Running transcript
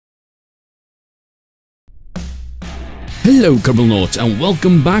Hello Kerbal and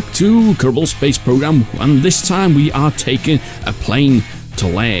welcome back to Kerbal Space Program, and this time we are taking a plane to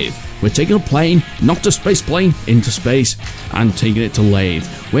Laythe. We're taking a plane, not a space plane, into space and taking it to Laythe,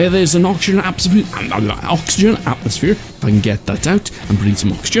 where there's an oxygen atmosphere, if I can get that out, and breathe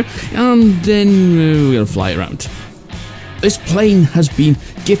some oxygen, and then we're gonna fly around. This plane has been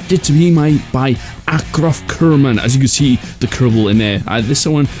gifted to me by Akrof Kerman. As you can see, the Kerbal in there. There's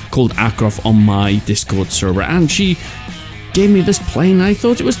someone called Akrof on my Discord server, and she gave me this plane. I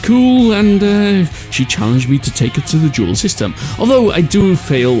thought it was cool, and she challenged me to take it to the Jool system. Although I do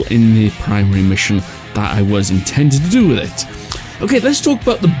fail in the primary mission that I was intended to do with it. Okay, let's talk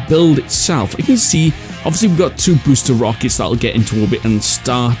about the build itself. You can see, obviously we've got two booster rockets that'll get into orbit and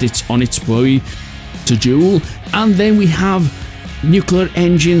start it on its way to Jool, and then we have nuclear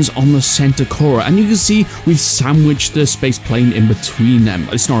engines on the center core, and you can see we've sandwiched the space plane in between them.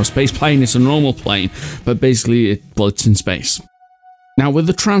 It's not a space plane, it's a normal plane, but basically it's in space. Now with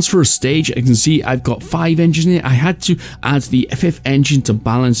the transfer stage, you can see I've got 5 engines in it. I had to add the 5th engine to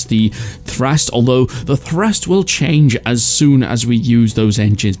balance the thrust, although the thrust will change as soon as we use those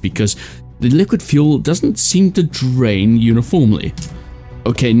engines because the liquid fuel doesn't seem to drain uniformly.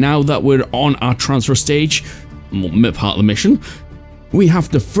 Okay, now that we're on our transfer stage, part of the mission, we have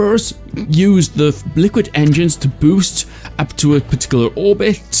to first use the liquid engines to boost up to a particular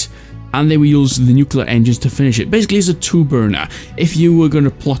orbit, and then we use the nuclear engines to finish it. Basically, it's a 2-burner. If you were going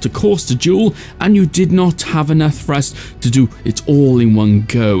to plot a course to Jool and you did not have enough thrust to do it all in one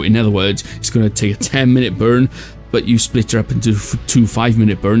go, in other words, it's going to take a 10-minute burn, but you split it up into 2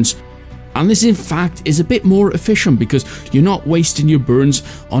 5-minute burns. And this in fact is a bit more efficient because you're not wasting your burns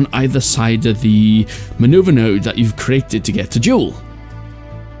on either side of the maneuver node that you've created to get to Jool.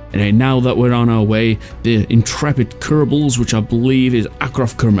 Anyway, now that we're on our way, the intrepid Kerbals, which I believe is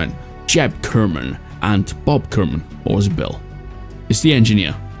Akrof Kerman, Jeb Kerman, and Bob Kerman, or was it Bill? It's the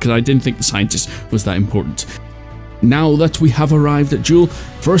engineer, because I didn't think the scientist was that important. Now that we have arrived at Jool,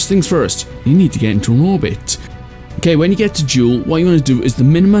 first things first, you need to get into an orbit. Okay, when you get to Jool, what you want to do is the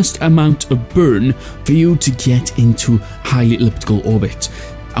minimum amount of burn for you to get into highly elliptical orbit.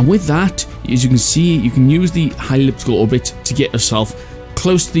 And with that, as you can see, you can use the highly elliptical orbit to get yourself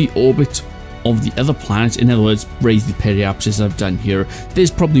close to the orbit of the other planet. In other words, raise the periapsis I've done here.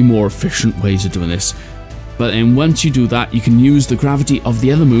 There's probably more efficient ways of doing this. But then once you do that, you can use the gravity of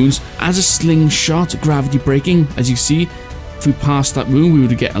the other moons as a slingshot gravity braking. As you see, if we pass that moon, we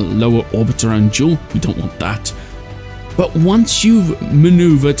would get a lower orbit around Jool. We don't want that. But once you've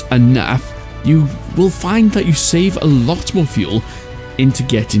maneuvered enough, you will find that you save a lot more fuel into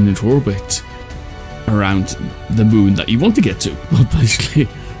getting into orbit around the moon that you want to get to. Well, basically,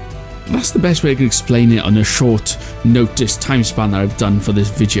 that's the best way I can explain it on a short notice time span that I've done for this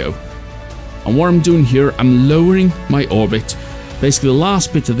video. And what I'm doing here, I'm lowering my orbit. Basically, the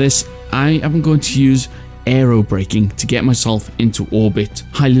last bit of this, I am going to use aero braking to get myself into orbit,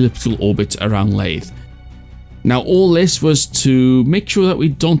 highly elliptical orbit around Laythe. Now all this was to make sure that we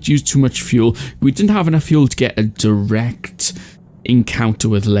don't use too much fuel. We didn't have enough fuel to get a direct encounter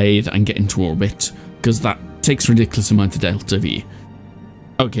with Laythe and get into orbit, because that takes a ridiculous amount of delta V.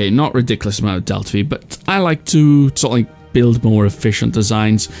 Okay, not ridiculous amount of delta V, but I like to sort of like build more efficient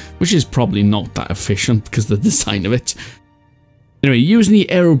designs, which is probably not that efficient because of the design of it. Anyway, using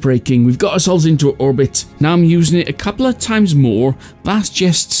the aero braking, we've got ourselves into orbit. Now I'm using it a couple of times more. That's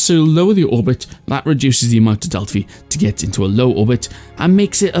just to lower the orbit. That reduces the amount of delta V to get into a low orbit and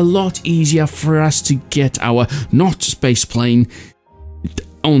makes it a lot easier for us to get our not space plane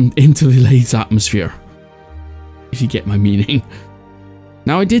on into the Laythe's atmosphere, if you get my meaning.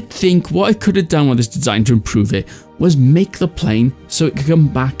 Now I did think what I could have done with this design to improve it was make the plane so it could come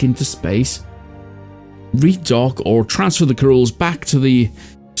back into space, redock or transfer the Kerbals back to the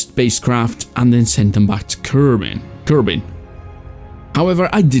spacecraft and then send them back to Kerbin. However,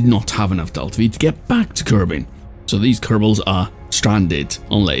 I did not have enough delta V to get back to Kerbin, so these Kerbals are stranded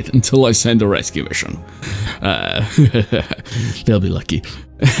on Laythe until I send a rescue mission. They'll be lucky.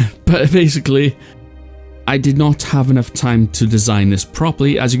 But basically, I did not have enough time to design this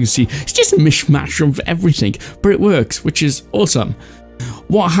properly. As you can see, it's just a mishmash of everything, but it works, which is awesome.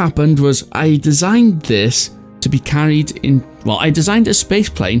 What happened was I designed this to be carried in, well, I designed a space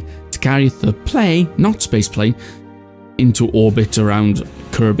plane to carry the plane, not space plane, into orbit around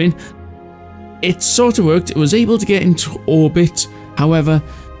Kerbin. It sort of worked. It was able to get into orbit. However,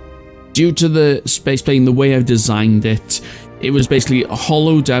 due to the space plane, the way I've designed it, it was basically a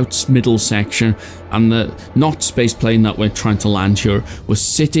hollowed out middle section, and the not space plane that we're trying to land here was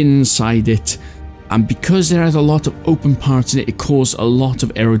sitting inside it. And because there has a lot of open parts in it, it caused a lot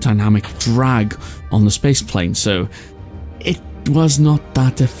of aerodynamic drag on the space plane. So it was not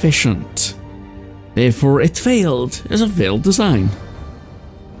that efficient. Therefore, it failed as a failed design.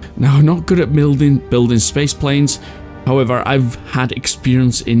 Now, I'm not good at building space planes. However, I've had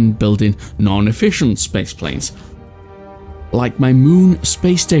experience in building non-efficient space planes, like my moon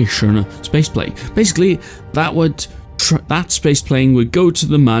space station spaceplane. Basically, that space plane would go to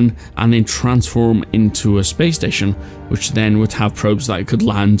the moon and then transform into a space station, which then would have probes that it could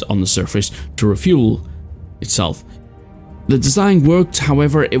land on the surface to refuel itself. The design worked,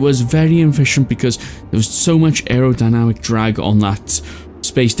 however, it was very inefficient because there was so much aerodynamic drag on that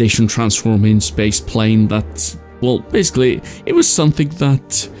space station transforming space plane that, well, basically, it was something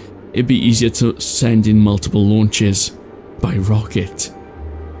that it'd be easier to send in multiple launches by rocket.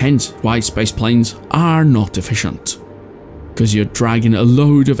 Hence why space planes are not efficient, because you're dragging a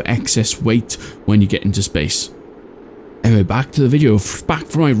load of excess weight when you get into space. Anyway, back to the video, back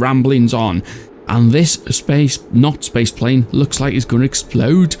from my ramblings on, and this not space plane looks like it's going to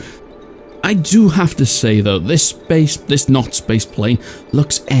explode. I do have to say though, this not space plane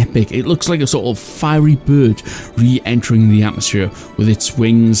looks epic. It looks like a sort of fiery bird re-entering the atmosphere with its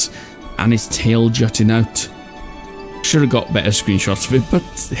wings and its tail jutting out. Should have got better screenshots of it, but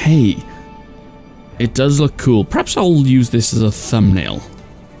hey, it does look cool. Perhaps I'll use this as a thumbnail.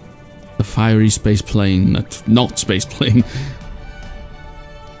 The fiery space plane, not space plane.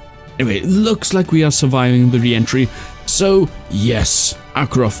 Anyway, it looks like we are surviving the re-entry. So yes,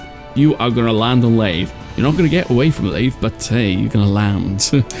 Akruf, you are going to land on Laythe. You're not going to get away from Laythe, but hey, you're going to land.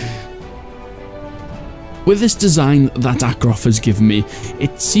 With this design that Akruf has given me,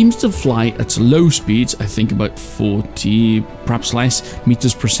 it seems to fly at low speeds, I think about 40, perhaps less,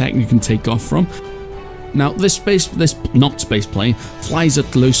 meters per second you can take off from. Now, this not space plane flies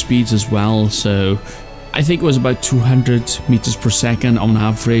at low speeds as well, so I think it was about 200 meters per second on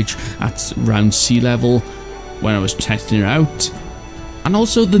average at around sea level when I was testing it out. And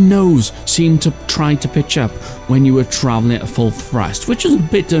also the nose seemed to try to pitch up when you were traveling at full thrust, which is a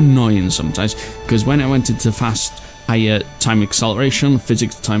bit annoying sometimes, because when I went into higher time acceleration,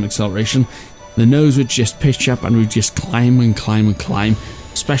 physics time acceleration, the nose would just pitch up and would just climb and climb and climb,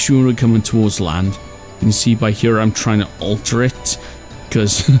 especially when we're coming towards land. You can see by here I'm trying to alter it,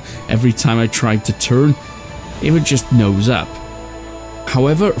 because every time I tried to turn, it would just nose up.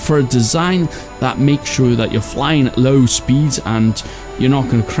 However, for a design that makes sure that you're flying at low speeds and you're not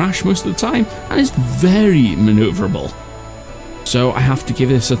going to crash most of the time, and it's very maneuverable. So I have to give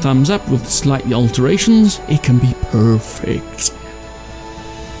this a thumbs up. With slight alterations, it can be perfect.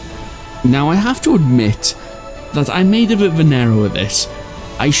 Now I have to admit that I made a bit of an error with this.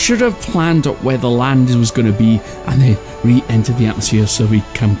 I should have planned where the land was going to be and then re-enter the atmosphere so we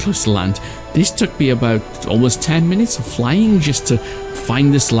come close to land. This took me about almost 10 minutes of flying just to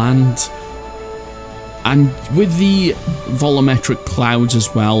find this land. And with the volumetric clouds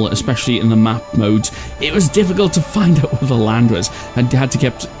as well, especially in the map mode, it was difficult to find out where the land was. I had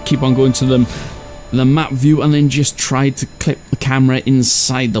to keep on going to the map view and then just tried to clip the camera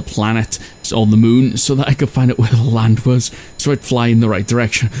inside the planet or the moon so that I could find out where the land was, so I'd fly in the right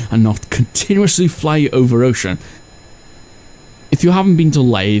direction and not continuously fly over ocean. If you haven't been to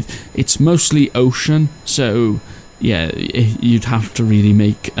Laythe, it's mostly ocean, so yeah, you'd have to really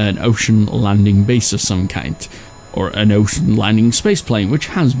make an ocean landing base of some kind, or an ocean landing space plane, which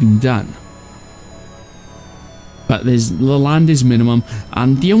has been done. But the land is minimum,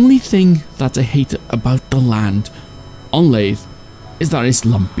 and the only thing that I hate about the land on Laythe is that it's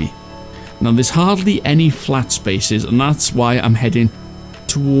lumpy. Now there's hardly any flat spaces, and that's why I'm heading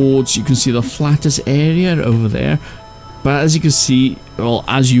towards, you can see the flattest area over there. But as you can see, well,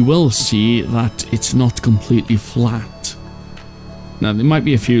 as you will see, that it's not completely flat. Now, there might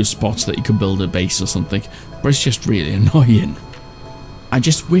be a few spots that you could build a base or something, but it's just really annoying. I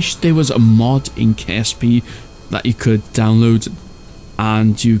just wish there was a mod in KSP that you could download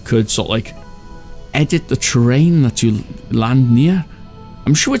and you could sort of like edit the terrain that you land near.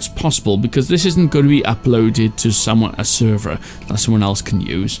 I'm sure it's possible because this isn't going to be uploaded to a server that someone else can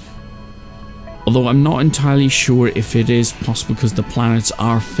use. Although I'm not entirely sure if it is possible because the planets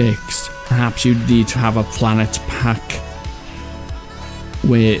are fixed. Perhaps you'd need to have a planet pack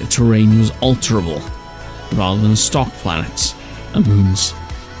where terrain was alterable rather than stock planets and moons.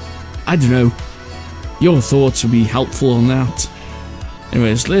 I don't know. Your thoughts would be helpful on that.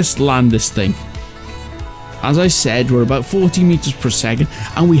 Anyways, let's land this thing. As I said, we're about 40 meters per second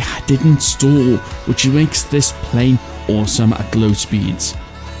and we didn't stall, which makes this plane awesome at low speeds.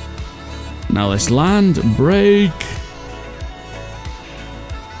 Now let's land, brake.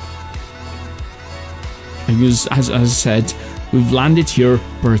 Because as I said, we've landed here,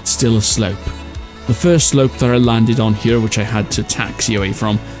 but it's still a slope. The first slope that I landed on here, which I had to taxi away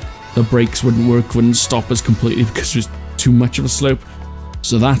from, the brakes wouldn't work, wouldn't stop us completely because it was too much of a slope.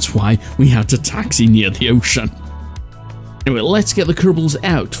 So that's why we had to taxi near the ocean. Anyway, let's get the Kerbals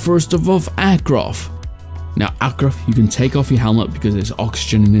out. First of all, aircraft. Now, aircraft, you can take off your helmet because there's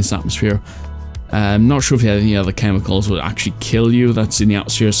oxygen in this atmosphere. I'm not sure if any other chemicals would actually kill you that's in the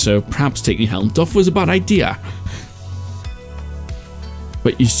atmosphere, so perhaps taking your helmet off was a bad idea.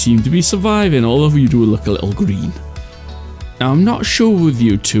 But you seem to be surviving, although you do look a little green. Now, I'm not sure with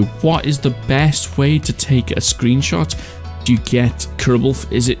you two, what is the best way to take a screenshot? Do you get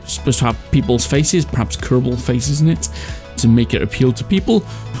Kerbal? Is it supposed to have people's faces, perhaps Kerbal faces in it, to make it appeal to people?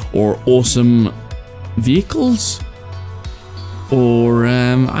 Or awesome vehicles? Or,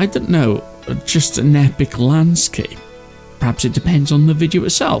 I don't know, just an epic landscape? Perhaps it depends on the video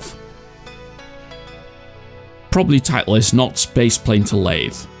itself. Probably title is not Spaceplane to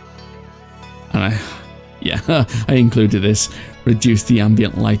Laythe. And I included this. Reduce the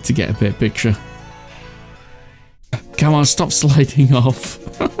ambient light to get a better picture. Come on, stop sliding off.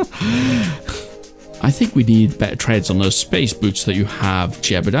 I think we need better treads on those space boots that you have,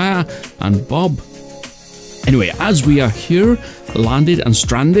 Jebediah and Bob. Anyway, as we are here, landed and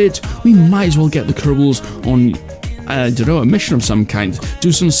stranded, we might as well get the Kerbals on, I don't know, a mission of some kind.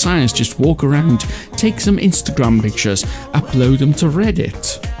 Do some science, just walk around, take some Instagram pictures, upload them to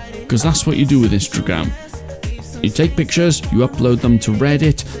Reddit. Because that's what you do with Instagram. You take pictures, you upload them to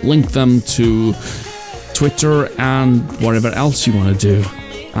Reddit, link them to Twitter and whatever else you want to do.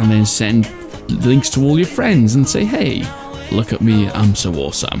 And then send links to all your friends and say, hey, look at me, I'm so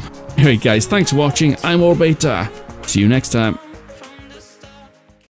awesome. Anyway guys, thanks for watching, I'm Orbiter. See you next time.